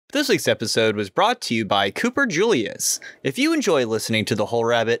This week's episode was brought to you by Cooper Julius. If you enjoy listening to The Whole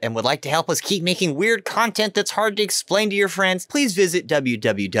Rabbit and would like to help us keep making weird content that's hard to explain to your friends, please visit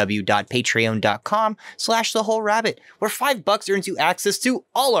www.patreon.com/thewholerabbit, where $5 earns you access to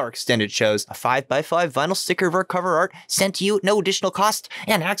all our extended shows, a 5x5 vinyl sticker of our cover art sent to you at no additional cost,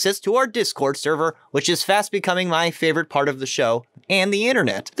 and access to our Discord server, which is fast becoming my favorite part of the show, and the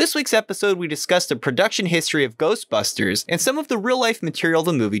internet. This week's episode, we discussed the production history of Ghostbusters and some of the real-life material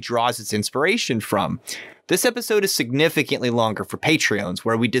the movie draws its inspiration from. This episode is significantly longer for Patreons,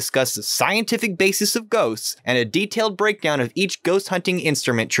 where we discuss the scientific basis of ghosts and a detailed breakdown of each ghost hunting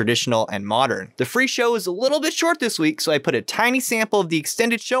instrument, traditional and modern. The free show is a little bit short this week, so I put a tiny sample of the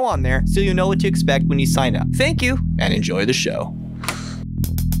extended show on there so you know what to expect when you sign up. Thank you, and enjoy the show.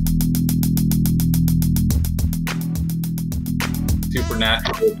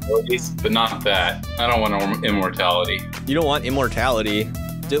 Supernatural abilities, but not that. I don't want immortality. You don't want immortality?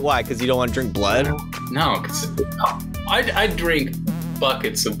 Why? Because you don't want to drink blood? No, because I'd drink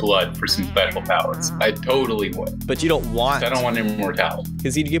buckets of blood for some special powers. I totally would. But you don't want... I don't want immortality.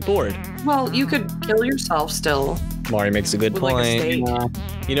 Because you'd get bored. Well, you could kill yourself still. Mari makes a good point. Like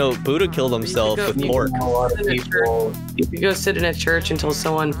you know, Buddha killed himself with pork. You could go sit in a church until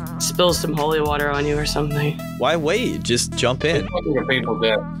someone spills some holy water on you or something. Why wait? Just jump in. A painful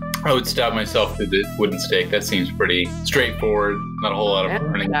death. I would stab myself with a wooden stake. That seems pretty straightforward. Not a whole lot of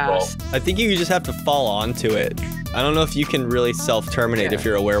burning involved. I think you just have to fall onto it. I don't know if you can really self-terminate if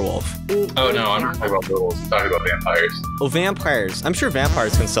you're a werewolf. Oh no, I'm not talking about werewolves. I'm talking about vampires. Oh, vampires. I'm sure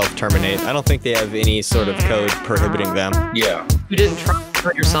vampires can self-terminate. I don't think they have any sort of code prohibiting them. Yeah. If you didn't try to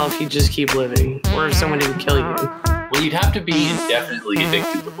hurt yourself, you'd just keep living. Or if someone didn't kill you. Well, you'd have to be indefinitely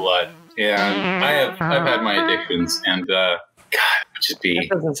addicted to blood. And I've had my addictions, and God, it would just be... That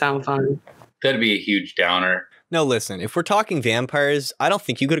doesn't sound fun. That'd be a huge downer. No, listen, if we're talking vampires, I don't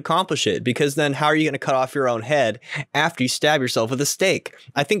think you could accomplish it, because then how are you going to cut off your own head after you stab yourself with a stake?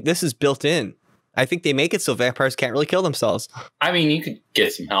 I think this is built in. I think they make it so vampires can't really kill themselves. I mean, you could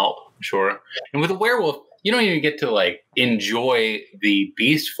get some help, sure. And with a werewolf, you don't even get to, like, enjoy the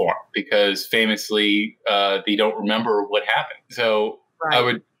beast form, because famously, they don't remember what happened. So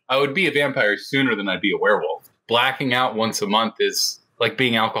right. I would be a vampire sooner than I'd be a werewolf. Blacking out once a month is like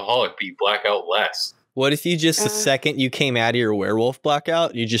being alcoholic, but you black out less. What if you just, the second you came out of your werewolf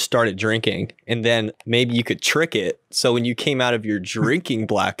blackout, you just started drinking, and then maybe you could trick it. So when you came out of your drinking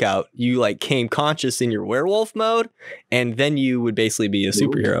blackout, you like came conscious in your werewolf mode, and then you would basically be a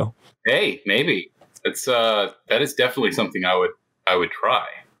superhero. Hey, maybe it's that is definitely something I would try.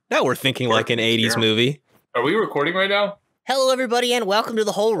 Now we're thinking like an 80s movie. Are we recording right now? Hello, everybody, and welcome to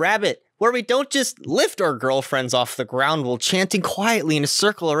The Whole Rabbit, where we don't just lift our girlfriends off the ground while chanting quietly in a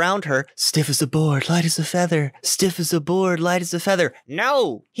circle around her, stiff as a board, light as a feather, stiff as a board, light as a feather.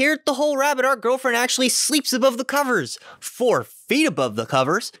 No! Here at The Whole Rabbit, our girlfriend actually sleeps above the covers. 4 feet above the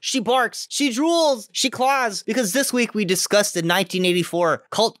covers. She barks, she drools, she claws, because this week we discussed the 1984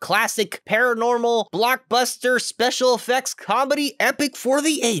 cult classic, paranormal, blockbuster, special effects, comedy, epic for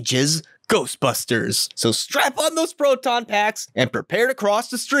the ages, Ghostbusters. So strap on those Proton packs and prepare to cross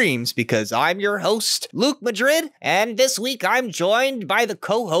the streams, because I'm your host, Luke Madrid, and this week I'm joined by the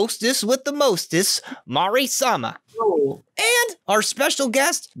co-hostess with the mostest, Mari Sama. Oh. And our special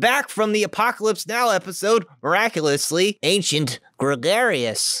guest, back from the Apocalypse Now episode, miraculously, Ancient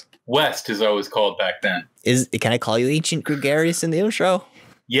Gregarious. West, as I was called back then. Can I call you Ancient Gregarious in the intro?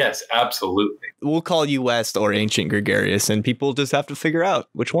 Yes, absolutely. We'll call you West or Ancient Gregarious, and people just have to figure out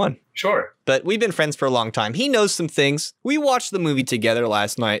which one. Sure. But we've been friends for a long time. He knows some things. We watched the movie together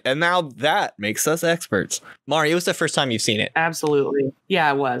last night, and now that makes us experts. Mari, it was the first time you've seen it. Absolutely.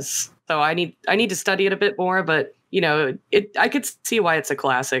 Yeah, it was. So I need to study it a bit more, but, you know, I could see why it's a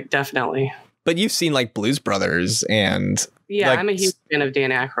classic, definitely. But you've seen, like, Blues Brothers and... Yeah, like, I'm a huge fan of Dan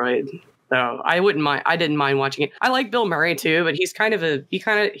Akroyd. So I wouldn't mind. I didn't mind watching it. I like Bill Murray too, but he's kind of a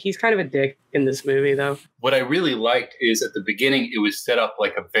dick in this movie, though. What I really liked is at the beginning it was set up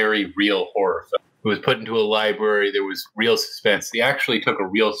like a very real horror film. It was put into a library. There was real suspense. They actually took a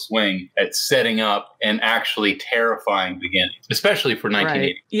real swing at setting up and actually terrifying beginnings, especially for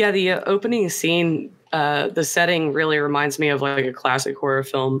 1980. Right. Yeah, the opening scene. The setting really reminds me of like a classic horror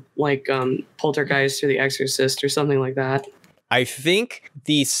film, like Poltergeist or The Exorcist or something like that. I think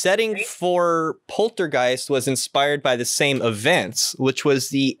the setting for Poltergeist was inspired by the same events, which was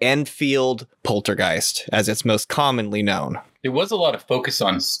the Enfield Poltergeist, as it's most commonly known. There was a lot of focus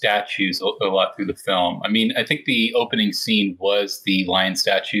on statues a lot through the film. I mean, I think the opening scene was the lion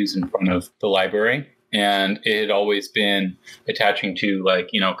statues in front of the library, and it had always been attaching to,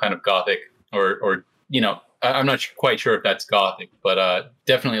 like, you know, kind of Gothic or you know, I'm not quite sure if that's Gothic, but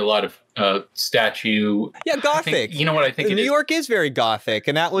definitely a lot of statue. Yeah, Gothic. You know what I think? New York is very Gothic,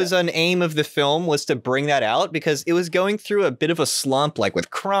 and that was an aim of the film, was to bring that out because it was going through a bit of a slump, like with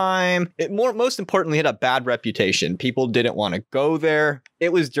crime. It most importantly had a bad reputation. People didn't want to go there.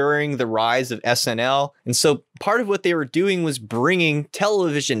 It was during the rise of SNL, and so part of what they were doing was bringing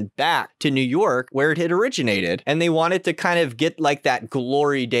television back to New York where it had originated, and they wanted to kind of get like that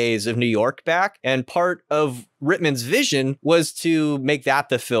glory days of New York back. And part of Reitman's vision was to make that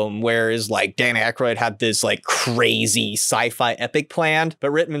the film, whereas like Dan Aykroyd had this like crazy sci-fi epic planned, but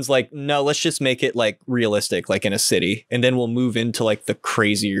Reitman's like, no, let's just make it like realistic, like in a city, and then we'll move into like the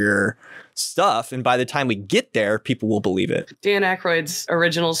crazier stuff, and by the time we get there, people will believe it. Dan Aykroyd's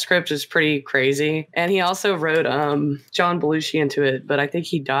original script is pretty crazy, and he also wrote John Belushi into it, but I think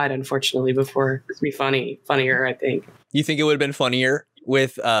he died unfortunately before it could be funnier, I think. You think it would have been funnier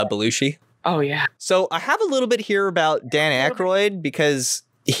with Belushi? Oh yeah. So I have a little bit here about Dan Aykroyd because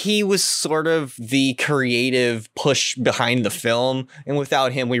he was sort of the creative push behind the film, and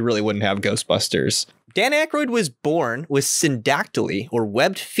without him, we really wouldn't have Ghostbusters. Dan Aykroyd was born with syndactyly, or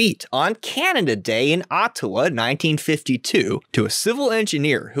webbed feet, on Canada Day in Ottawa, 1952, to a civil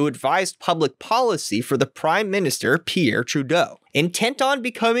engineer who advised public policy for the Prime Minister, Pierre Trudeau. Intent on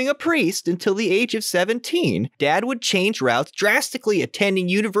becoming a priest until the age of 17, Dad would change routes, drastically attending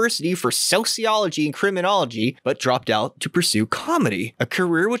university for sociology and criminology, but dropped out to pursue comedy, a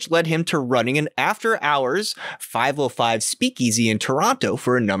career which led him to running an after-hours 505 speakeasy in Toronto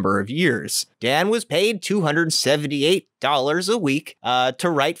for a number of years. Dan was paid $278 a week to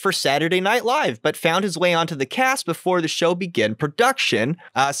write for Saturday Night Live, but found his way onto the cast before the show began production.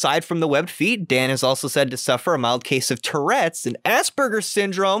 Aside from the webbed feet, Dan is also said to suffer a mild case of Tourette's and Asperger's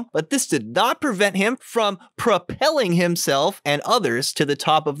syndrome, but this did not prevent him from propelling himself and others to the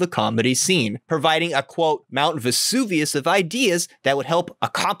top of the comedy scene, providing a, quote, Mount Vesuvius of ideas that would help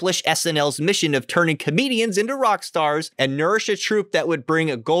accomplish SNL's mission of turning comedians into rock stars and nourish a troupe that would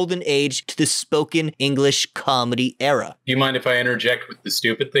bring a golden age to the spoken English comedy era. Do you mind if I interject with the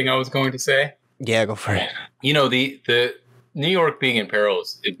stupid thing I was going to say? Yeah, go for it. You know, the New York being in peril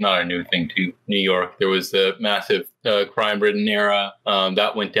is not a new thing to New York. There was the massive crime-ridden era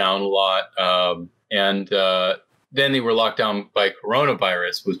that went down a lot. And then they were locked down by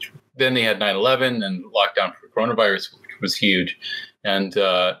coronavirus, which then they had 9/11 and lockdown for coronavirus, which was huge. And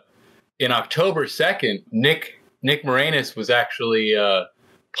in October 2nd, Nick Moranis was actually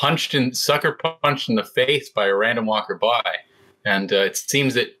sucker punched in the face by a random walker by. And it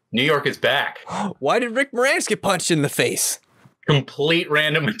seems that New York is back. Why did Rick Moranis get punched in the face? Complete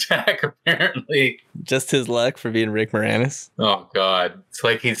random attack, apparently. Just his luck for being Rick Moranis. Oh God, it's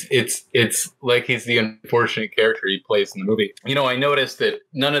like it's like he's the unfortunate character he plays in the movie. You know, I noticed that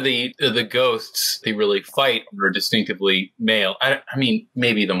none of the ghosts they really fight are distinctively male. I mean,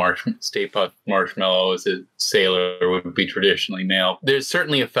 maybe the Stay Puft Marshmallow as a sailor would be traditionally male. There's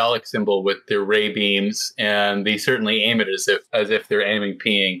certainly a phallic symbol with their ray beams, and they certainly aim it as if they're aiming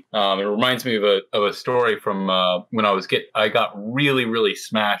peeing. It reminds me of a story from when I got really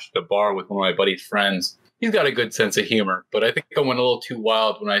smashed at a bar with one of my buddy's friends. He's got a good sense of humor, but I think I went a little too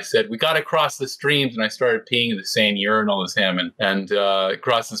wild when I said, we got to cross the streams, and I started peeing in the same urinal as him and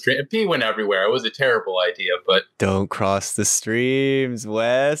cross the stream. Pee went everywhere. It was a terrible idea, but... Don't cross the streams,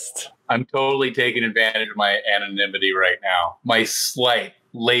 West. I'm totally taking advantage of my anonymity right now. My slight,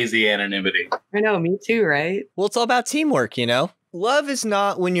 lazy anonymity. I know, me too, right? Well, it's all about teamwork, you know? Love is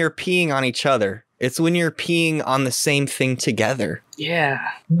not when you're peeing on each other. It's when you're peeing on the same thing together. Yeah.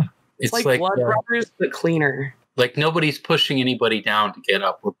 It's like blood brothers, but cleaner. Like nobody's pushing anybody down to get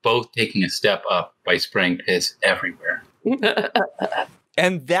up. We're both taking a step up by spraying piss everywhere.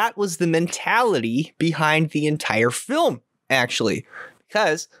 And that was the mentality behind the entire film, actually.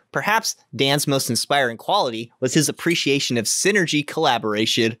 Because perhaps Dan's most inspiring quality was his appreciation of synergy,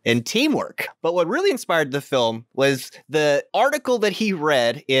 collaboration, and teamwork. But what really inspired the film was the article that he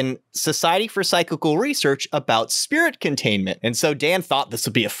read in Society for Psychical Research about spirit containment. And so Dan thought this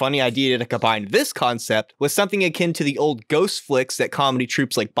would be a funny idea to combine this concept with something akin to the old ghost flicks that comedy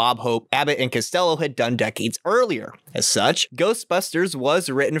troupes like Bob Hope, Abbott, and Costello had done decades earlier. As such, Ghostbusters was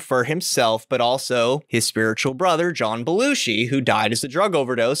written for himself, but also his spiritual brother, John Belushi, who died as a drug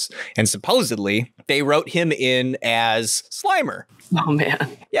overdose. And supposedly, they wrote him in as Slimer. Oh,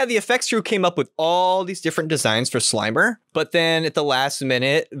 man. Yeah, the effects crew came up with all these different designs for Slimer. But then at the last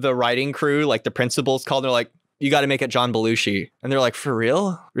minute, the writing crew, like the principals, called and they're like, you got to make it John Belushi. And they're like, for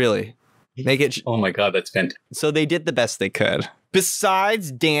real? Really? Make it... Oh, my God, that's fantastic. So they did the best they could.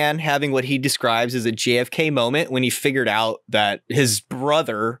 Besides Dan having what he describes as a JFK moment when he figured out that his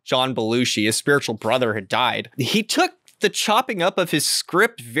brother, John Belushi, his spiritual brother, had died, he took the chopping up of his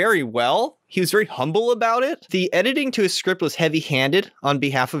script very well. He was very humble about it. The editing to his script was heavy-handed on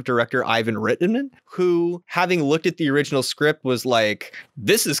behalf of director Ivan Reitman, who, having looked at the original script, was like,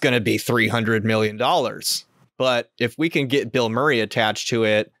 this is going to be $300 million. But if we can get Bill Murray attached to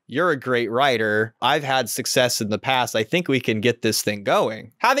it, you're a great writer. I've had success in the past. I think we can get this thing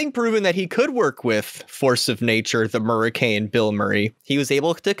going. Having proven that he could work with force of nature, the Murricane Bill Murray, he was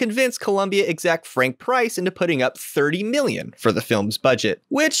able to convince Columbia exec Frank Price into putting up $30 million for the film's budget,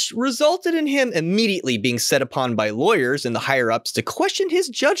 which resulted in him immediately being set upon by lawyers and the higher-ups to question his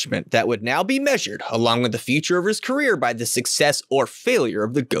judgment that would now be measured, along with the future of his career, by the success or failure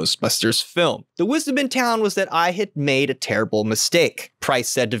of the Ghostbusters film. The wisdom in town was that I had made a terrible mistake, Price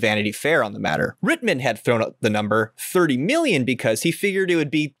said to Vanity Fair on the matter. Reitman had thrown out the number $30 million because he figured it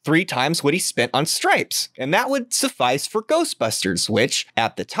would be 3 times what he spent on Stripes, and that would suffice for Ghostbusters, which,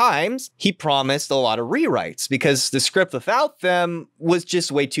 at the times, he promised a lot of rewrites because the script without them was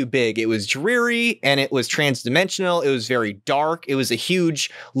just way too big. It was dreary, and it was transdimensional, it was very dark, it was a huge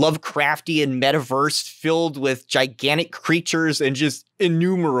Lovecraftian metaverse filled with gigantic creatures and just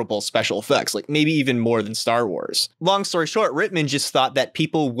innumerable special effects, like maybe even more than Star Wars. Long story short, Reitman just thought that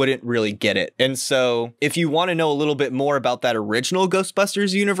people wouldn't really get it. And so if you want to know a little bit more about that original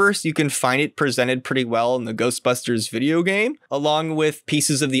Ghostbusters universe, you can find it presented pretty well in the Ghostbusters video game, along with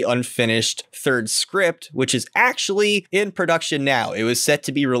pieces of the unfinished third script, which is actually in production now. It was set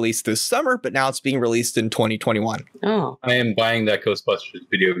to be released this summer, but now it's being released in 2021. Oh, I am buying that Ghostbusters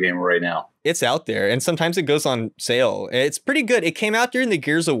video game right now. It's out there, and sometimes it goes on sale. It's pretty good. It came out during the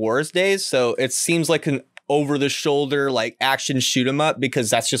Gears of Wars days, so it seems like an over-the-shoulder, like, action shoot-'em-up, because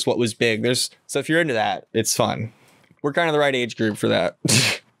that's just what was big. So if you're into that, it's fun. We're kind of the right age group for that.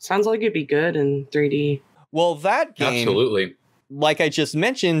 sounds like it'd be good in 3D. Well, that game, absolutely, like I just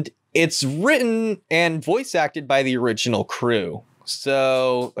mentioned, it's written and voice acted by the original crew.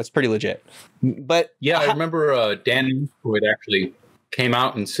 So that's pretty legit. But yeah, I remember Dan who had actually came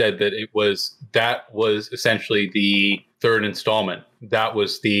out and said that that was essentially the third installment. That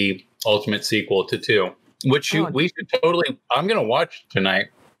was the ultimate sequel to 2, which we should totally. I'm gonna watch tonight.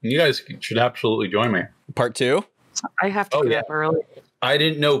 You guys should absolutely join me. Part 2. I have to get up early. I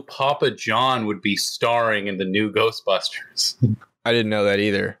didn't know Papa John would be starring in the new Ghostbusters. I didn't know that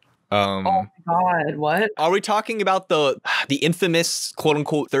either. Oh my God, what? Are we talking about the infamous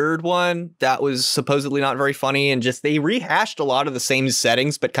quote-unquote third one that was supposedly not very funny and just they rehashed a lot of the same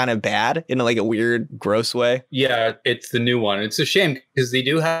settings but kind of bad in like a weird, gross way? Yeah, it's the new one. It's a shame because they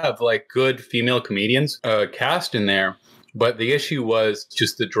do have like good female comedians cast in there. But the issue was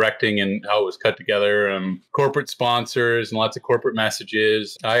just the directing and how it was cut together, corporate sponsors and lots of corporate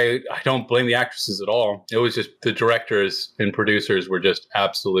messages. I don't blame the actresses at all. It was just the directors and producers were just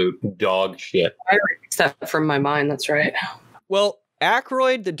absolute dog shit. I erased that from my mind. That's right. Well,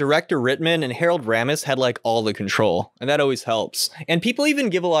 Akroyd, the director Reitman, and Harold Ramis had like all the control, and that always helps. And people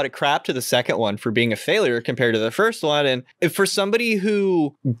even give a lot of crap to the second one for being a failure compared to the first one. And for somebody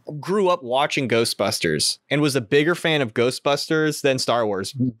who grew up watching Ghostbusters and was a bigger fan of Ghostbusters than Star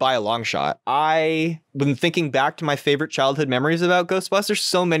Wars by a long shot, when thinking back to my favorite childhood memories about Ghostbusters,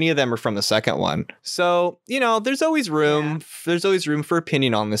 so many of them are from the second one. So, there's always room. Yeah. There's always room for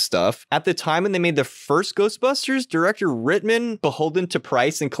opinion on this stuff. At the time when they made the first Ghostbusters, director Reitman, beholden to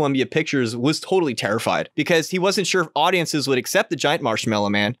Price and Columbia Pictures, was totally terrified because he wasn't sure if audiences would accept the giant marshmallow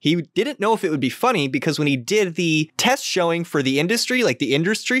man. He didn't know if it would be funny because when he did the test showing for the industry, like the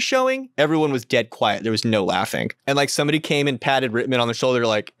industry showing, everyone was dead quiet. There was no laughing. And like somebody came and patted Reitman on the shoulder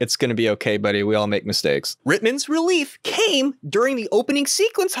like, it's going to be okay, buddy. We all make mistakes. Reitman's relief came during the opening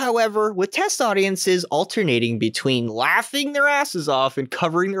sequence, however, with test audiences alternating between laughing their asses off and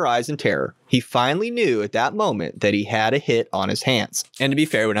covering their eyes in terror. He finally knew at that moment that he had a hit on his hands. And to be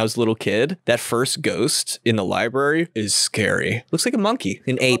fair, when I was a little kid, that first ghost in the library is scary. Looks like a monkey,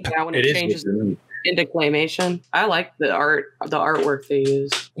 an ape. Yeah, when it changes into claymation. I like the artwork they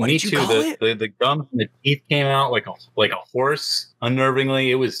use. What did you call it? The gums and the teeth came out like a horse, unnervingly.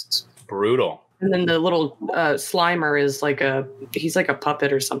 It was brutal. And then the little Slimer is he's like a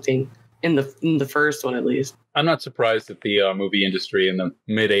puppet or something in the first one, at least. I'm not surprised that the movie industry in the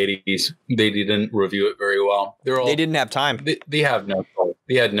mid 80s, they didn't review it very well. They didn't have time. They have no soul.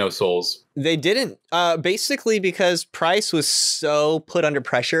 They had no souls. They didn't. Basically because Price was so put under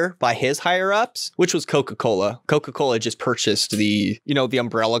pressure by his higher ups, which was Coca-Cola. Coca-Cola just purchased the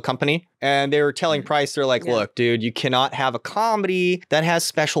umbrella company. And they were telling Price, they're like, look, dude, you cannot have a comedy that has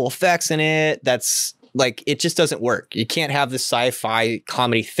special effects in it. That's like, it just doesn't work. You can't have this sci-fi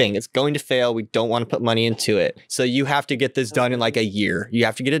comedy thing. It's going to fail. We don't want to put money into it. So you have to get this done in like a year. You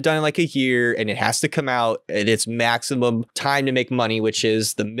have to get it done in like a year, and it has to come out at its maximum time to make money, which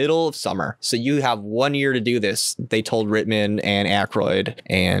is the middle of summer. So you have 1 year to do this, they told Reitman and Akroyd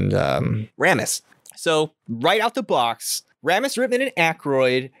and Ramis. So right out the box, Ramis, Reitman, and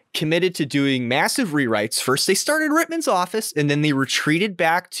Akroyd committed to doing massive rewrites. First, they started Reitman's office, and then they retreated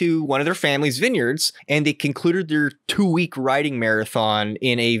back to one of their family's vineyards, and they concluded their 2-week writing marathon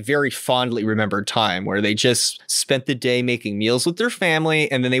in a very fondly remembered time, where they just spent the day making meals with their family,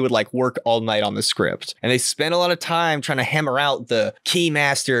 and then they would like work all night on the script. And they spent a lot of time trying to hammer out the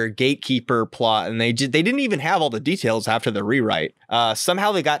keymaster gatekeeper plot, and they didn't even have all the details after the rewrite.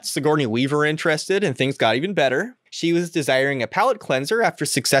 Somehow they got Sigourney Weaver interested, and things got even better. She was desiring a palate cleanser after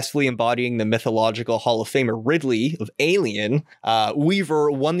successfully embodying the mythological Hall of Famer Ridley of Alien.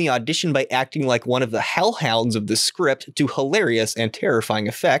 Weaver won the audition by acting like one of the hellhounds of the script to hilarious and terrifying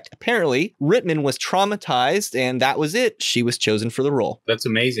effect. Apparently, Reitman was traumatized, and that was it. She was chosen for the role. That's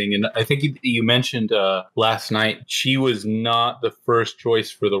amazing. And I think you mentioned last night, she was not the first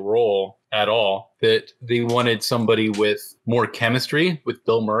choice for the role at all, that they wanted somebody with more chemistry with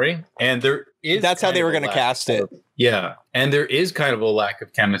Bill Murray. And that's how they were going to cast it. Yeah. And there is kind of a lack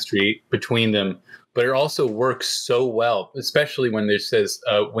of chemistry between them, but it also works so well, especially when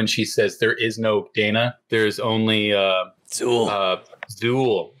when she says there is no Dana, there's only Zool.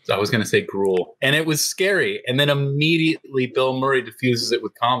 I was going to say gruel. And it was scary. And then immediately Bill Murray diffuses it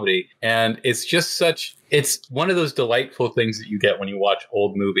with comedy. And it's just it's one of those delightful things that you get when you watch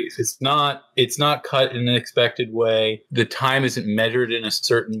old movies. It's not cut in an expected way. The time isn't measured in a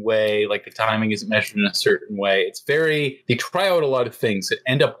certain way. Like the timing isn't measured in a certain way. They try out a lot of things that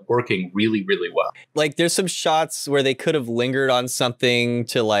end up working really, really well. Like there's some shots where they could have lingered on something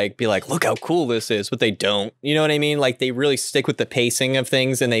to like be like, look how cool this is, but they don't. You know what I mean? Like they really stick with the pacing of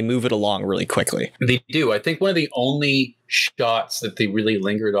things and they move it along really quickly. They do. I think one of the only shots that they really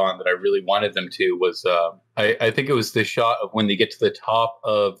lingered on that I really wanted them to was I think it was the shot of when they get to the top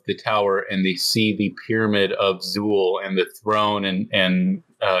of the tower and they see the pyramid of Zool and the throne and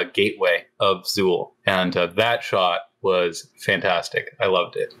gateway of Zool. And that shot was fantastic. I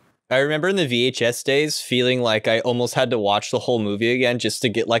loved it. I remember in the VHS days feeling like I almost had to watch the whole movie again just to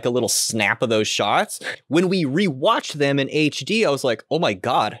get like a little snap of those shots. When we rewatched them in HD, I was like, oh my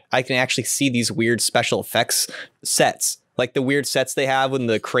God, I can actually see these weird special effects sets. Like the weird sets they have when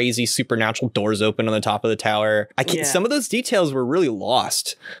the crazy supernatural doors open on the top of the tower. Some of those details were really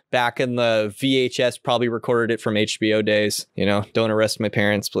lost back in the VHS, probably recorded it from HBO days. You know, don't arrest my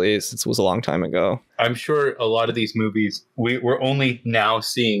parents, please. This was a long time ago. I'm sure a lot of these movies, we're only now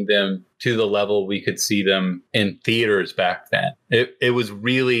seeing them to the level we could see them in theaters back then. It was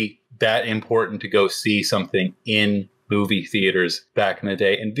really that important to go see something in movie theaters back in the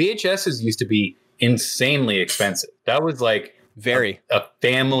day. And VHSs used to be insanely expensive. That was like a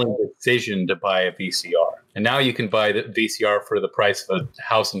family decision to buy a VCR. And now you can buy the VCR for the price of a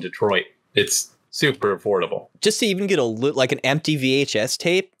house in Detroit. It's super affordable. Just to even get like an empty VHS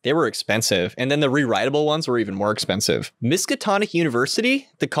tape, they were expensive. And then the rewritable ones were even more expensive. Miskatonic University,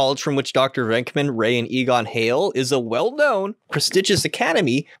 the college from which Dr. Venkman, Ray, and Egon hail, is a well-known, prestigious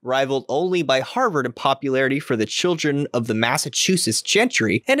academy, rivaled only by Harvard in popularity for the children of the Massachusetts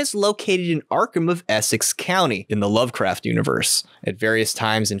gentry, and is located in Arkham of Essex County in the Lovecraft universe. At various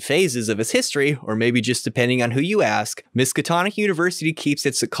times and phases of its history, or maybe just depending on who you ask, Miskatonic University keeps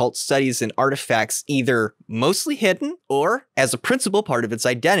its occult studies and artifacts either mostly hidden or as a principal part of its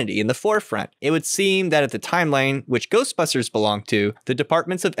identity in the forefront. It would seem that at the timeline which Ghostbusters belong to, the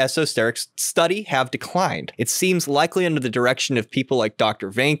departments of esoteric study have declined. It seems likely under the direction of people like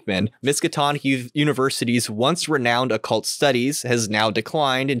Dr. Venkman, Miskatonic University's once renowned occult studies has now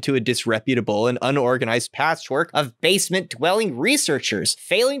declined into a disreputable and unorganized patchwork of basement-dwelling researchers,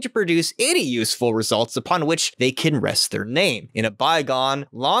 failing to produce any useful results upon which they can rest their name. In a bygone,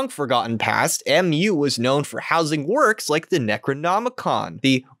 long-forgotten past, MU was known for housing works like the Necronomicon,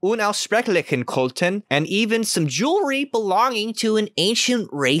 the Unaussprechlichen Kulten, and even some jewelry belonging to an ancient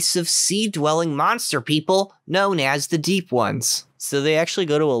race of sea-dwelling monster people known as the Deep Ones. So they actually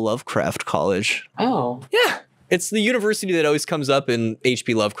go to a Lovecraft college. Oh. Yeah. It's the university that always comes up in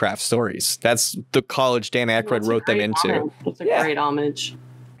H.P. Lovecraft stories. That's the college Dan Aykroyd wrote them into. That's a great homage.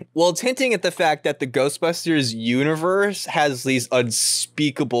 Well, it's hinting at the fact that the Ghostbusters universe has these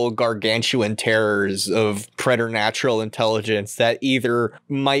unspeakable gargantuan terrors of preternatural intelligence that either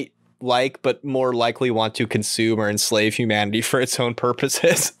might like, but more likely want to consume or enslave humanity for its own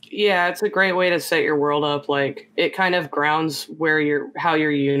purposes. Yeah, it's a great way to set your world up. Like, it kind of grounds how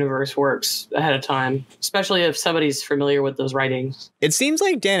your universe works ahead of time, especially if somebody's familiar with those writings. It seems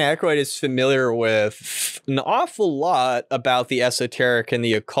like Dan Aykroyd is familiar with an awful lot about the esoteric and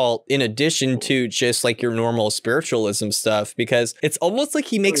the occult, in addition to just like your normal spiritualism stuff, because it's almost like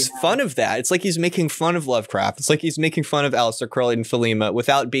he makes fun of that. It's like he's making fun of Lovecraft. It's like he's making fun of Aleister Crowley and Thelema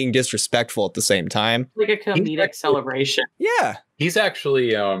without being disrespectful at the same time. Like a comedic celebration. Yeah. He's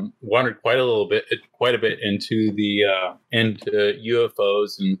actually wandered quite a bit into the into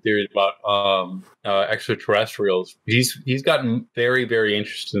UFOs and theories about extraterrestrials. He's gotten very, very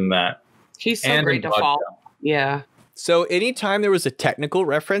interested in that. He's so great to follow. Yeah. So anytime there was a technical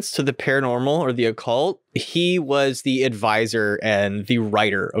reference to the paranormal or the occult, he was the advisor and the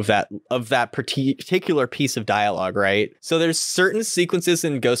writer of that particular piece of dialogue, right? So there's certain sequences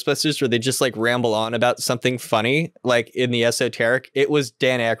in Ghostbusters where they just like ramble on about something funny, like in the esoteric. It was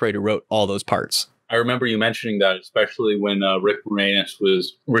Dan Aykroyd who wrote all those parts. I remember you mentioning that, especially when Rick Moranis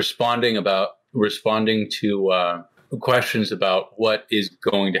was responding to questions about what is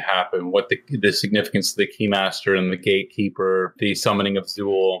going to happen, what the significance of the Keymaster and the Gatekeeper, the summoning of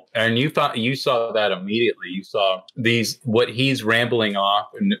Zool, and you saw that immediately. You saw what he's rambling off,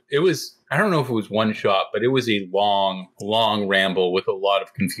 and it was, I don't know if it was one shot, but it was a long, long ramble with a lot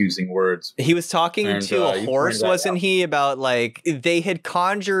of confusing words. He was talking to a horse, wasn't he? About like they had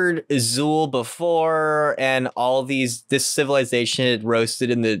conjured Zool before, and this civilization had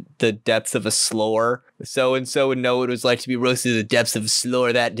roasted in the depths of a slough. So and so would know what it was like to be roasted in the depths of a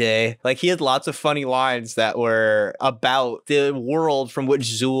slough that day. Like, he had lots of funny lines that were about the world from which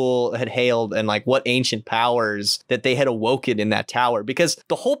Zool had hailed and like what ancient powers that they had awoken in that tower. Because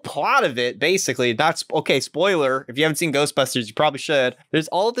the whole plot of it, basically, spoiler, if you haven't seen Ghostbusters, you probably should. There's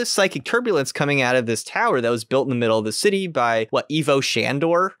all this psychic turbulence coming out of this tower that was built in the middle of the city by Ivo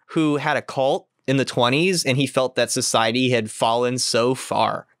Shandor, who had a cult in the 1920s, and he felt that society had fallen so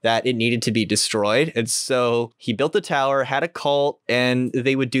far that it needed to be destroyed. And so he built the tower, had a cult, and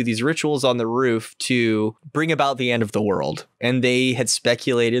they would do these rituals on the roof to bring about the end of the world. And they had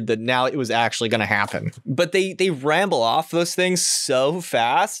speculated that now it was actually going to happen. But they ramble off those things so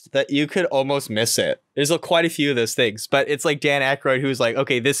fast that you could almost miss it. There's quite a few of those things, but it's like Dan Aykroyd who's like,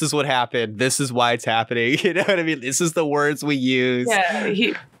 okay, this is what happened. This is why it's happening. You know what I mean? This is the words we use. Yeah,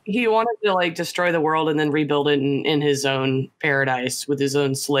 he wanted to like destroy the world and then rebuild it in his own paradise with his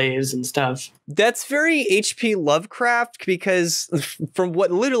own slaves and stuff. That's very H.P. Lovecraft, because from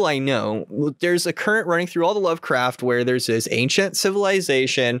what little I know, there's a current running through all the Lovecraft where there's this ancient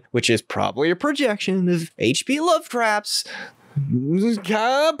civilization, which is probably a projection of H.P. Lovecraft's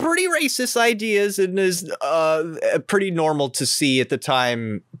pretty racist ideas, and is pretty normal to see at the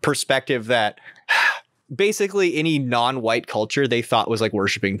time perspective that basically any non-white culture they thought was like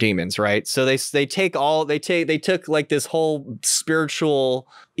worshiping demons, right? So they took like this whole spiritual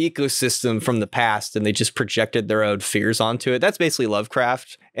ecosystem from the past and they just projected their own fears onto it. That's basically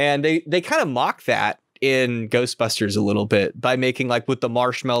Lovecraft, and they kind of mock that in Ghostbusters a little bit by making like with the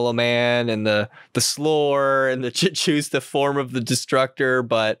Marshmallow Man and the Slore and the choose the form of the Destructor.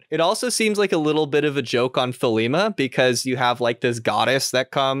 But it also seems like a little bit of a joke on Thelema, because you have like this goddess that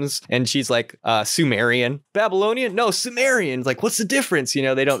comes and she's like Sumerian, Babylonian, no, Sumerian. Like, what's the difference? You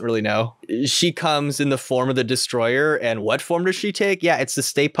know, they don't really know. She comes in the form of the Destroyer, and what form does she take? Yeah, it's the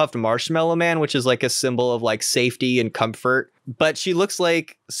Stay Puft Marshmallow Man, which is like a symbol of like safety and comfort. But she looks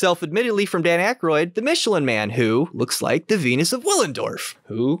like, self-admittedly from Dan Aykroyd, the Michelin Man, who looks like the Venus of Willendorf,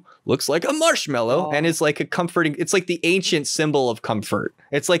 who looks like a marshmallow and is like a comforting, it's like the ancient symbol of comfort.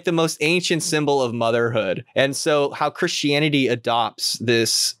 It's like the most ancient symbol of motherhood. And so how Christianity adopts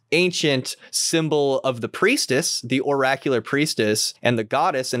this ancient symbol of the priestess, the oracular priestess, and the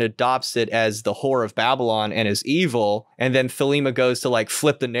goddess, and adopts it as the whore of Babylon and is evil. And then Thelema goes to like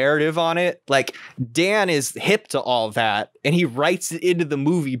flip the narrative on it. Like, Dan is hip to all that, and he writes it into the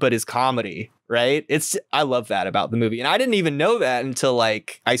movie, but is comedy. Right? I love that about the movie. And I didn't even know that until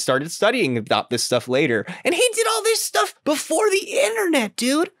like I started studying about this stuff later. And he did all this stuff before the internet,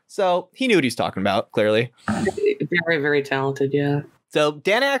 dude. So he knew what he's talking about, clearly. Very, very talented, yeah. So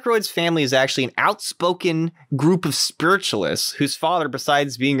Dan Aykroyd's family is actually an outspoken group of spiritualists whose father,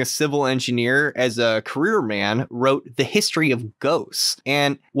 besides being a civil engineer as a career man, wrote The History of Ghosts,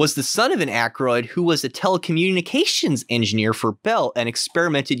 and was the son of an Aykroyd who was a telecommunications engineer for Bell and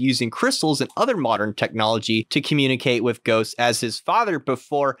experimented using crystals and other modern technology to communicate with ghosts, as his father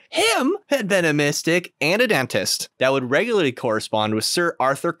before him had been a mystic and a dentist that would regularly correspond with Sir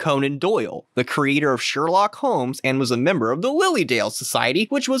Arthur Conan Doyle, the creator of Sherlock Holmes, and was a member of the Lilydale Society,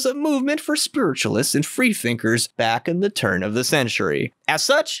 which was a movement for spiritualists and freethinkers back in the turn of the century. As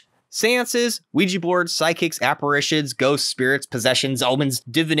such, seances, Ouija boards, psychics, apparitions, ghosts, spirits, possessions, omens,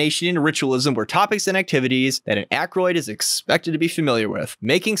 divination, and ritualism were topics and activities that an Akroyd is expected to be familiar with,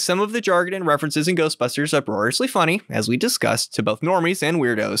 making some of the jargon and references in Ghostbusters uproariously funny, as we discussed, to both normies and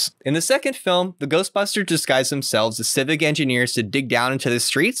weirdos. In the second film, the Ghostbusters disguise themselves as civic engineers to dig down into the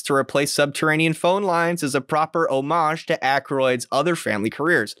streets to replace subterranean phone lines as a proper homage to Akroyd's other family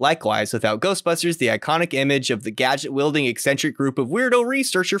careers. Likewise, without Ghostbusters, the iconic image of the gadget-wielding eccentric group of weirdo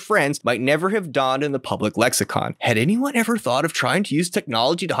researcher friends might never have dawned in the public lexicon. Had anyone ever thought of trying to use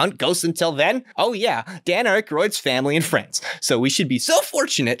technology to hunt ghosts until then? Oh yeah, Dan Aykroyd's family and friends. So we should be so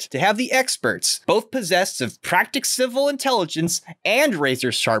fortunate to have the experts, both possessed of practical civil intelligence and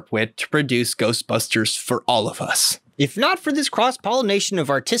razor-sharp wit, to produce Ghostbusters for all of us. If not for this cross-pollination of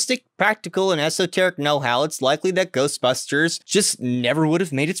artistic, practical, and esoteric know-how, it's likely that Ghostbusters just never would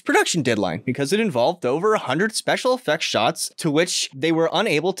have made its production deadline, because it involved over 100 special effects shots to which they were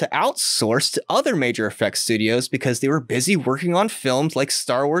unable to outsource to other major effects studios because they were busy working on films like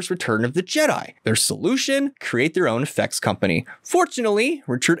Star Wars Return of the Jedi. Their solution? Create their own effects company. Fortunately,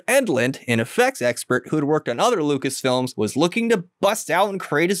 Richard Edlund, an effects expert who had worked on other Lucas films, was looking to bust out and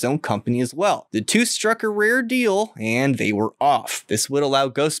create his own company as well. The two struck a rare deal, and they were off. This would allow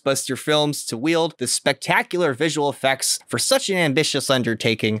Ghostbusters films to wield the spectacular visual effects for such an ambitious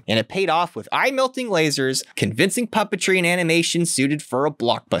undertaking, and it paid off with eye-melting lasers, convincing puppetry and animation suited for a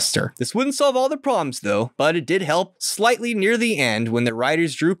blockbuster. This wouldn't solve all the problems though, but it did help slightly near the end when the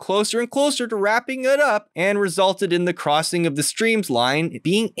writers drew closer and closer to wrapping it up, and resulted in the crossing of the streams line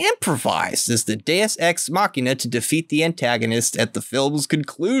being improvised as the Deus Ex Machina to defeat the antagonist at the film's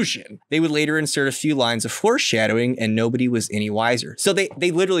conclusion. They would later insert a few lines of foreshadowing, and nobody was any wiser. So they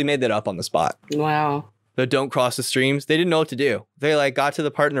literally made that up on the spot. Wow. The don't cross the streams. They didn't know what to do. They like got to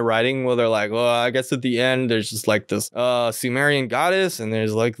the part in the writing where they're like, well, I guess at the end there's just like this Sumerian goddess, and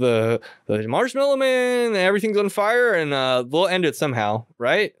there's like the marshmallow man, and everything's on fire, and they'll end it somehow,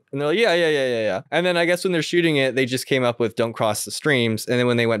 right? And they're like, yeah. And then I guess when they're shooting it, they just came up with don't cross the streams. And then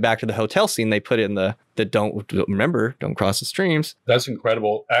when they went back to the hotel scene, they put in the don't cross the streams. That's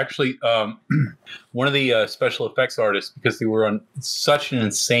incredible. Actually, one of the special effects artists, because they were on such an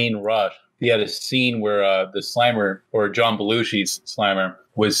insane rush, he had a scene where the Slimer, or John Belushi's Slimer,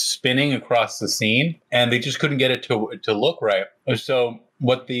 was spinning across the scene, and they just couldn't get it to look right. So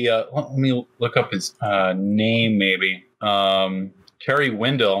what the let me look up his name, maybe. Terry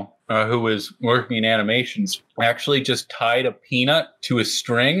Wendell, who was working in animations, actually just tied a peanut to a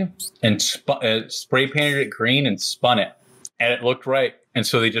string and spray painted it green and spun it, and it looked right. And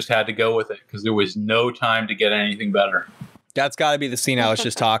so they just had to go with it because there was no time to get anything better. That's got to be the scene I was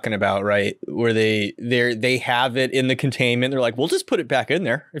just talking about, right? Where they have it in the containment. They're like, we'll just put it back in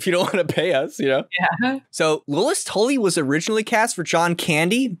there if you don't want to pay us, you know? Yeah. So Louis Tully was originally cast for John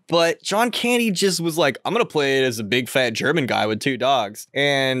Candy, but John Candy just was like, I'm going to play it as a big fat German guy with two dogs.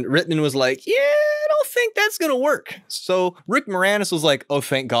 And Reitman was like, yeah, I don't think that's going to work. So Rick Moranis was like, oh,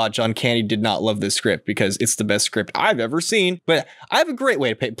 thank God John Candy did not love this script because it's the best script I've ever seen. But I have a great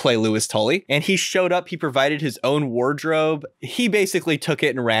way to play Louis Tully. And he showed up, he provided his own wardrobe. He basically took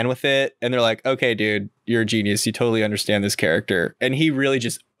it and ran with it, and they're like, okay, dude, you're a genius. You totally understand this character. And he really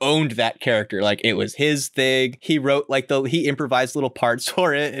just owned that character. Like, it was his thing. He wrote he improvised little parts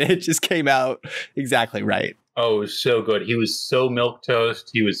for it, and it just came out exactly right. Oh, it was so good. He was so milquetoast.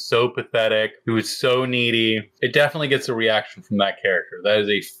 He was so pathetic. He was so needy. It definitely gets a reaction from that character. That is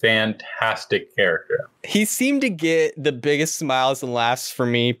a fantastic character. He seemed to get the biggest smiles and laughs for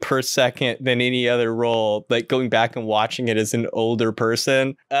me per second than any other role, like going back and watching it as an older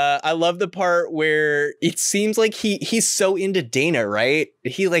person. I love the part where it seems like he's so into Dana, right?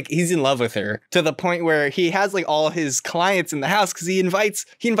 He's in love with her to the point where he has like all his clients in the house because he invites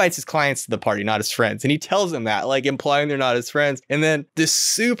his clients to the party, not his friends. And he tells them that, like implying they're not his friends. And then this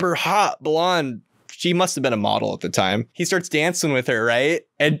super hot blonde, she must have been a model at the time, he starts dancing with her, right?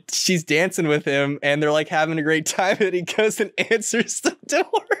 And she's dancing with him, and they're like having a great time, and he goes and answers the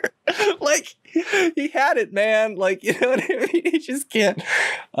door. Like, he had it, man. Like, you know what I mean? He just can't.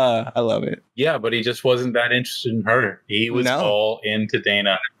 I love it. Yeah, but he just wasn't that interested in her. He was all into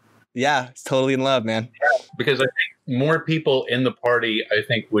Dana. Yeah, it's totally in love, man. Yeah, because I think more people in the party, I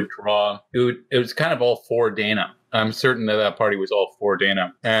think, would draw. It was kind of all for Dana. I'm certain that party was all for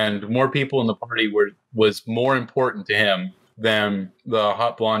Dana. And more people in the party was more important to him than the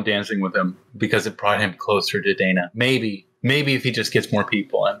hot blonde dancing with him because it brought him closer to Dana. Maybe if he just gets more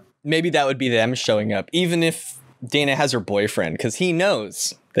people in. Maybe that would be them showing up, even if Dana has her boyfriend, because he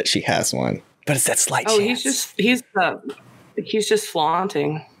knows that she has one. But it's that slight chance. He's He's just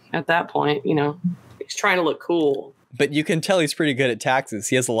flaunting at that point, you know. He's trying to look cool. But you can tell he's pretty good at taxes.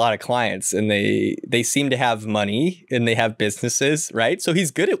 He has a lot of clients, and they seem to have money, and they have businesses, right? So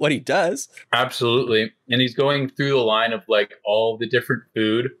he's good at what he does. Absolutely. And he's going through the line of like all the different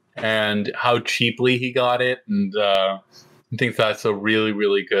food and how cheaply he got it. And I think that's a really,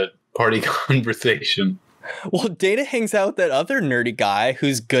 really good party conversation. Well, Data hangs out with that other nerdy guy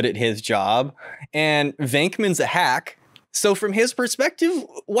who's good at his job, and Venkman's a hack. So from his perspective,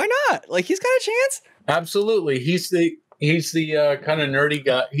 why not? Like, he's got a chance. Absolutely. He's the kind of nerdy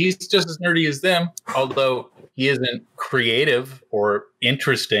guy. He's just as nerdy as them, although he isn't creative or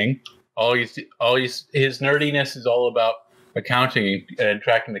interesting. His nerdiness is all about accounting and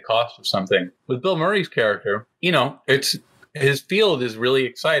tracking the cost of something. With Bill Murray's character, you know, it's his field is really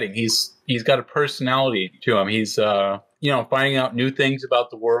exciting. He's got a personality to him. He's finding out new things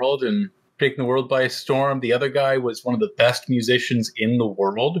about the world and taking the world by storm. The other guy was one of the best musicians in the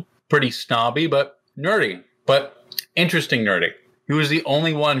world. Pretty snobby, but nerdy, but interesting nerdy. He was the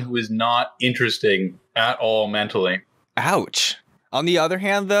only one who was not interesting at all mentally. Ouch. On the other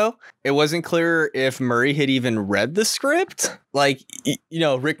hand, though, it wasn't clear if Murray had even read the script. Like, you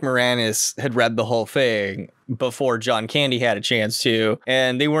know, Rick Moranis had read the whole thing before John Candy had a chance to,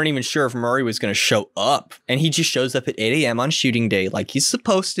 and they weren't even sure if Murray was going to show up. And he just shows up at 8 a.m. on shooting day like he's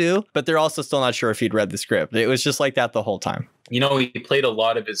supposed to, but they're also still not sure if he'd read the script. It was just like that the whole time. You know, he played a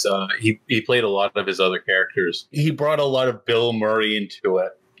lot of his he played a lot of his other characters. He brought a lot of Bill Murray into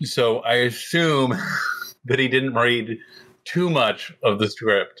it. So I assume that he didn't read too much of the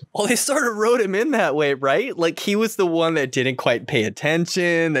script. Well, they sort of wrote him in that way, right? Like, he was the one that didn't quite pay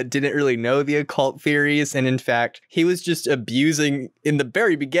attention, that didn't really know the occult theories. And in fact, he was just abusing, in the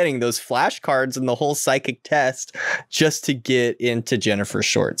very beginning, those flashcards and the whole psychic test just to get into Jennifer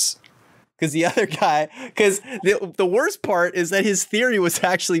Shorts. Because the other guy, because the worst part is that his theory was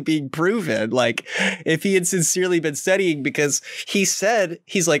actually being proven. Like, if he had sincerely been studying, because he said,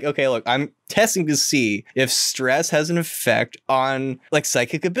 he's like, okay, look, I'm testing to see if stress has an effect on like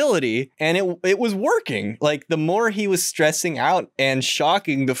psychic ability. And it was working. Like, the more he was stressing out and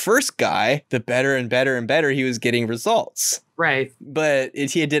shocking the first guy, the better and better and better he was getting results. Right. But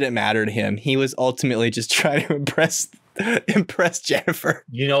it didn't matter to him. He was ultimately just trying to impress Jennifer.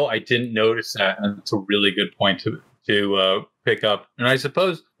 You know, I didn't notice that, and it's a really good point to pick up. And I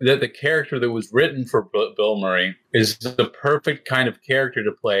suppose that the character that was written for Bill Murray is the perfect kind of character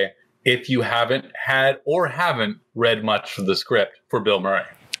to play if you haven't read much of the script for Bill Murray.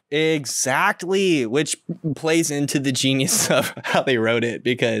 Exactly, which plays into the genius of how they wrote it,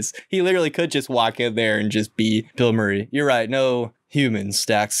 because he literally could just walk in there and just be Bill Murray. You're right, no human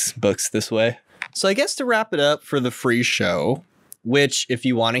stacks books this way. So I guess to wrap it up for the free show, which if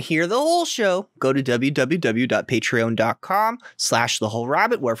you want to hear the whole show, go to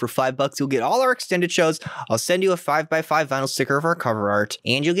www.patreon.com/thewholerabbit, where for $5 you'll get all our extended shows. I'll send you a 5x5 vinyl sticker of our cover art,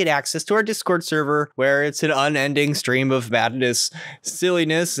 and you'll get access to our Discord server, where it's an unending stream of madness,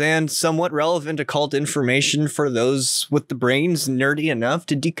 silliness, and somewhat relevant occult information for those with the brains nerdy enough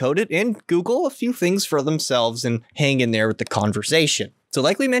to decode it and Google a few things for themselves and hang in there with the conversation. So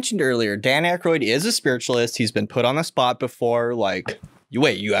like we mentioned earlier, Dan Aykroyd is a spiritualist. He's been put on the spot before, like,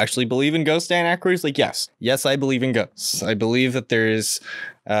 wait, you actually believe in ghosts, Dan Aykroyd's like, yes, I believe in ghosts. I believe that there's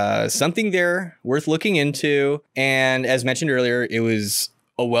something there worth looking into. And as mentioned earlier, it was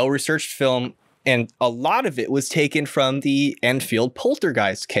a well-researched film, and a lot of it was taken from the Enfield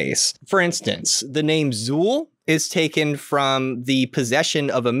poltergeist case. For instance, the name Zool is taken from the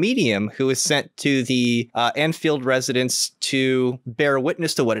possession of a medium who was sent to the Enfield residence to bear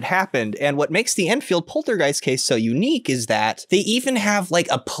witness to what had happened. And what makes the Enfield poltergeist case so unique is that they even have like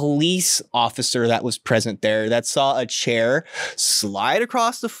a police officer that was present there that saw a chair slide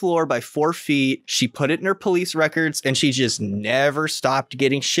across the floor by 4 feet. She put it in her police records, and she just never stopped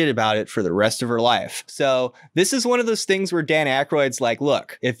getting shit about it for the rest of her life. So this is one of those things where Dan Aykroyd's like,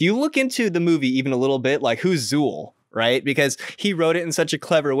 look, if you look into the movie even a little bit, like, who's Zool, right? Because he wrote it in such a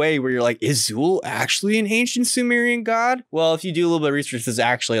clever way where you're like, is Zool actually an ancient Sumerian god? Well, if you do a little bit of research, there's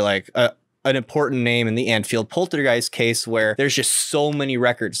actually like an important name in the Enfield poltergeist case where there's just so many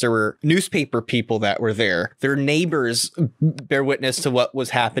records. There were newspaper people that were there. Their neighbors bear witness to what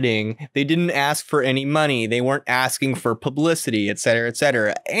was happening. They didn't ask for any money. They weren't asking for publicity, et cetera, et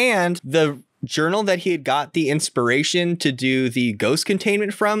cetera. And the journal that he had got the inspiration to do the ghost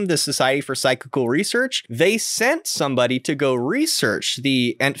containment from, the Society for Psychical Research, they sent somebody to go research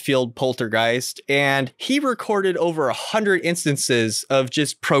the Enfield poltergeist, and he recorded over 100 instances of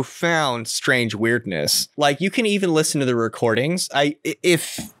just profound, strange weirdness. Like, you can even listen to the recordings.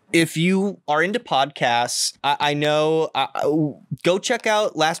 If if you are into podcasts, I know, go check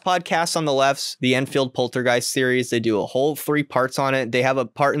out Last Podcast on the Left's the Enfield Poltergeist series. They do a whole 3 parts on it. They have a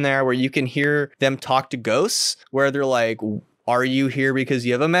part in there where you can hear them talk to ghosts, where they're like, are you here because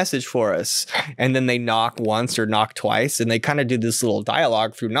you have a message for us? And then they knock once or knock twice, and they kind of do this little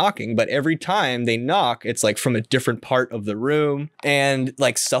dialogue through knocking. But every time they knock, it's like from a different part of the room, and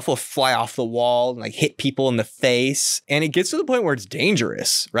like stuff will fly off the wall and like hit people in the face. And it gets to the point where it's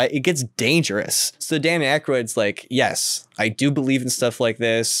dangerous, right? It gets dangerous. So Dan Akroyd's like, yes, I do believe in stuff like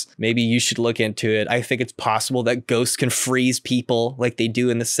this. Maybe you should look into it. I think it's possible that ghosts can freeze people like they do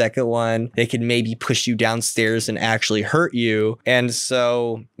in the second one. They can maybe push you downstairs and actually hurt you. And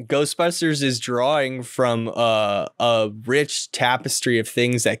so Ghostbusters is drawing from a rich tapestry of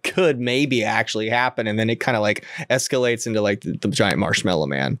things that could maybe actually happen. And then it kind of like escalates into like the giant marshmallow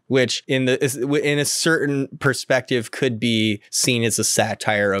man, which in a certain perspective could be seen as a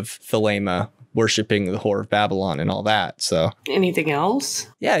satire of Thelema, worshiping the whore of Babylon and all that. So anything else?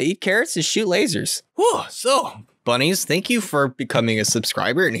 Yeah, eat carrots and shoot lasers. Whew, so bunnies, thank you for becoming a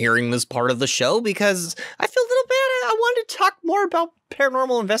subscriber and hearing this part of the show, because I feel a little bad. I wanted to talk more about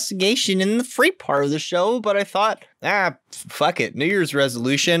paranormal investigation in the free part of the show, but I thought, fuck it. New Year's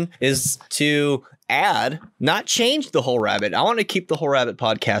resolution is to add, not change the Whole Rabbit. I want to keep the Whole Rabbit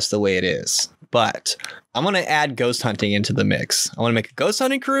podcast the way it is, but I'm going to add ghost hunting into the mix. I want to make a ghost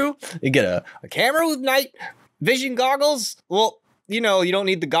hunting crew. You get a camera with night vision goggles. Well, you know, you don't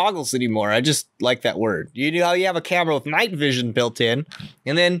need the goggles anymore. I just like that word. You know how you have a camera with night vision built in,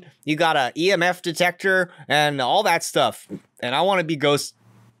 and then you got a EMF detector and all that stuff. And I want to be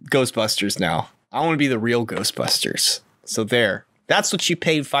Ghostbusters now. I want to be the real Ghostbusters. So there. That's what you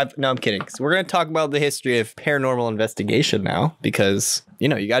paid No, I'm kidding. So we're going to talk about the history of paranormal investigation now, because, you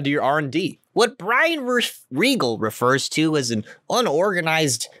know, you got to do your R&D. What Brian Regal refers to as an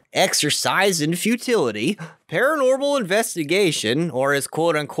unorganized exercise in futility, paranormal investigation, or as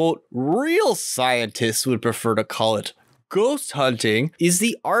quote-unquote real scientists would prefer to call it, ghost hunting, is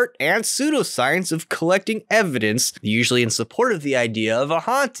the art and pseudoscience of collecting evidence, usually in support of the idea of a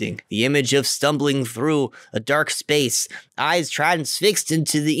haunting. The image of stumbling through a dark space, eyes transfixed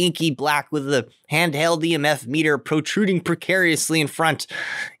into the inky black with a handheld EMF meter protruding precariously in front,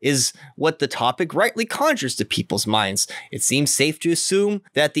 is what the topic rightly conjures to people's minds. It seems safe to assume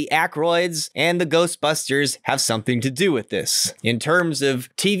that the Akroyds and the Ghostbusters have something to do with this. In terms of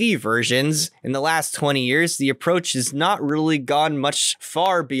TV versions, in the last 20 years, the approach has not really gone much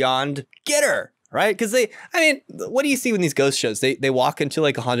far beyond get her, right? Because what do you see when these ghost shows? They walk into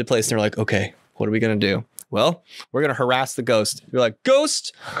like a haunted place and they're like, okay, what are we going to do? Well, we're going to harass the ghost. You're like,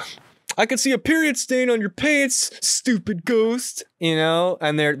 ghost, I can see a period stain on your pants, stupid ghost, you know?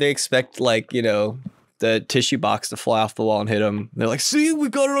 And they expect, like, you know, the tissue box to fly off the wall and hit them. They're like, see, we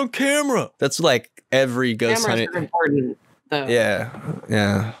got it on camera. That's like every ghost Cameras are important, though.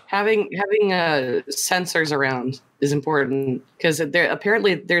 Yeah. Having sensors around is important, because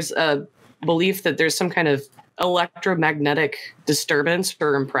there's a belief that there's some kind of electromagnetic disturbance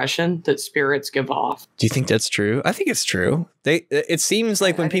or impression that spirits give off. Do you think that's true? I think it's true. It seems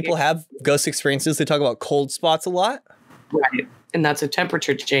like when people have ghost experiences, they talk about cold spots a lot. Right. And that's a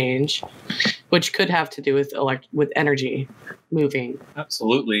temperature change, which could have to do with energy moving.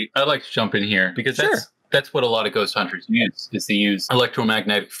 Absolutely. I'd like to jump in here, because that's what a lot of ghost hunters use, is they use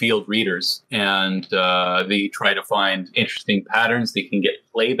electromagnetic field readers, and they try to find interesting patterns. They can get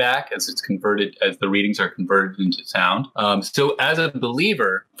playback as the readings are converted into sound. So as a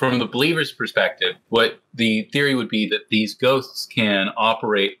believer, from the believer's perspective, what the theory would be that these ghosts can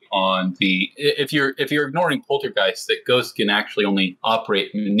operate on if you're ignoring poltergeists, that ghosts can actually only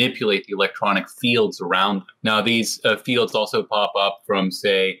operate and manipulate the electronic fields around them. Now, these fields also pop up from,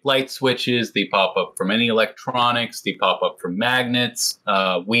 say, light switches. They pop up from any electronics. They pop up from magnets.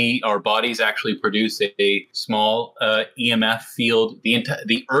 Our bodies actually produce a small EMF field.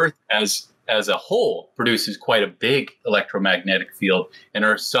 The Earth as a whole produces quite a big electromagnetic field, and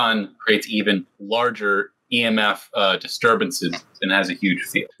our sun creates even larger EMF disturbances and has a huge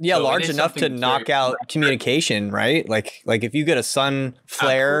field. Yeah, so large enough to knock out communication, right? Like if you get a sun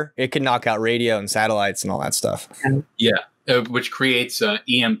flare, it can knock out radio and satellites and all that stuff. Yeah. Which creates a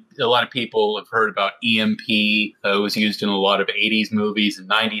lot of people have heard about EMP. It was used in a lot of 80s movies and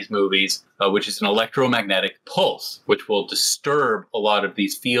 90s movies, which is an electromagnetic pulse, which will disturb a lot of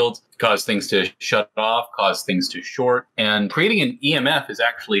these fields, cause things to shut off, cause things to short. And creating an EMF is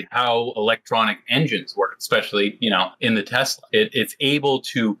actually how electronic engines work, especially, in the Tesla. It's able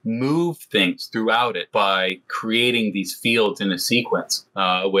to move things throughout it by creating these fields in a sequence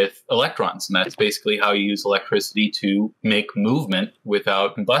with electrons. And that's basically how you use electricity to make movement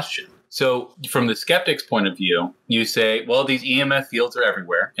without combustion. So from the skeptic's point of view, you say, well, these EMF fields are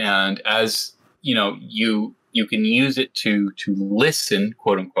everywhere. And as you can use it to listen,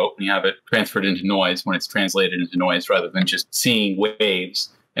 quote unquote, when you have it transferred into noise, when it's translated into noise, rather than just seeing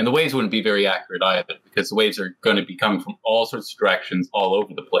waves. And the waves wouldn't be very accurate either, because the waves are going to be coming from all sorts of directions all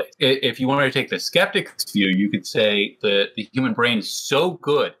over the place. If you wanted to take the skeptic's view, you could say that the human brain is so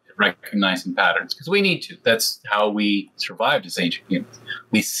good recognizing patterns, because we need to. That's how we survived as ancient humans.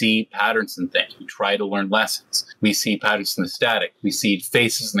 We see patterns in things. We try to learn lessons. We see patterns in the static. We see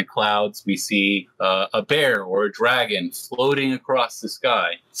faces in the clouds. We see a bear or a dragon floating across the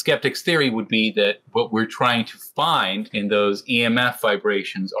sky. Skeptic's theory would be that what we're trying to find in those EMF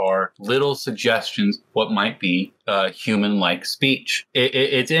vibrations are little suggestions what might be human-like speech.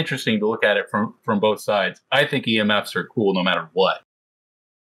 It's interesting to look at it from both sides. I think EMFs are cool no matter what.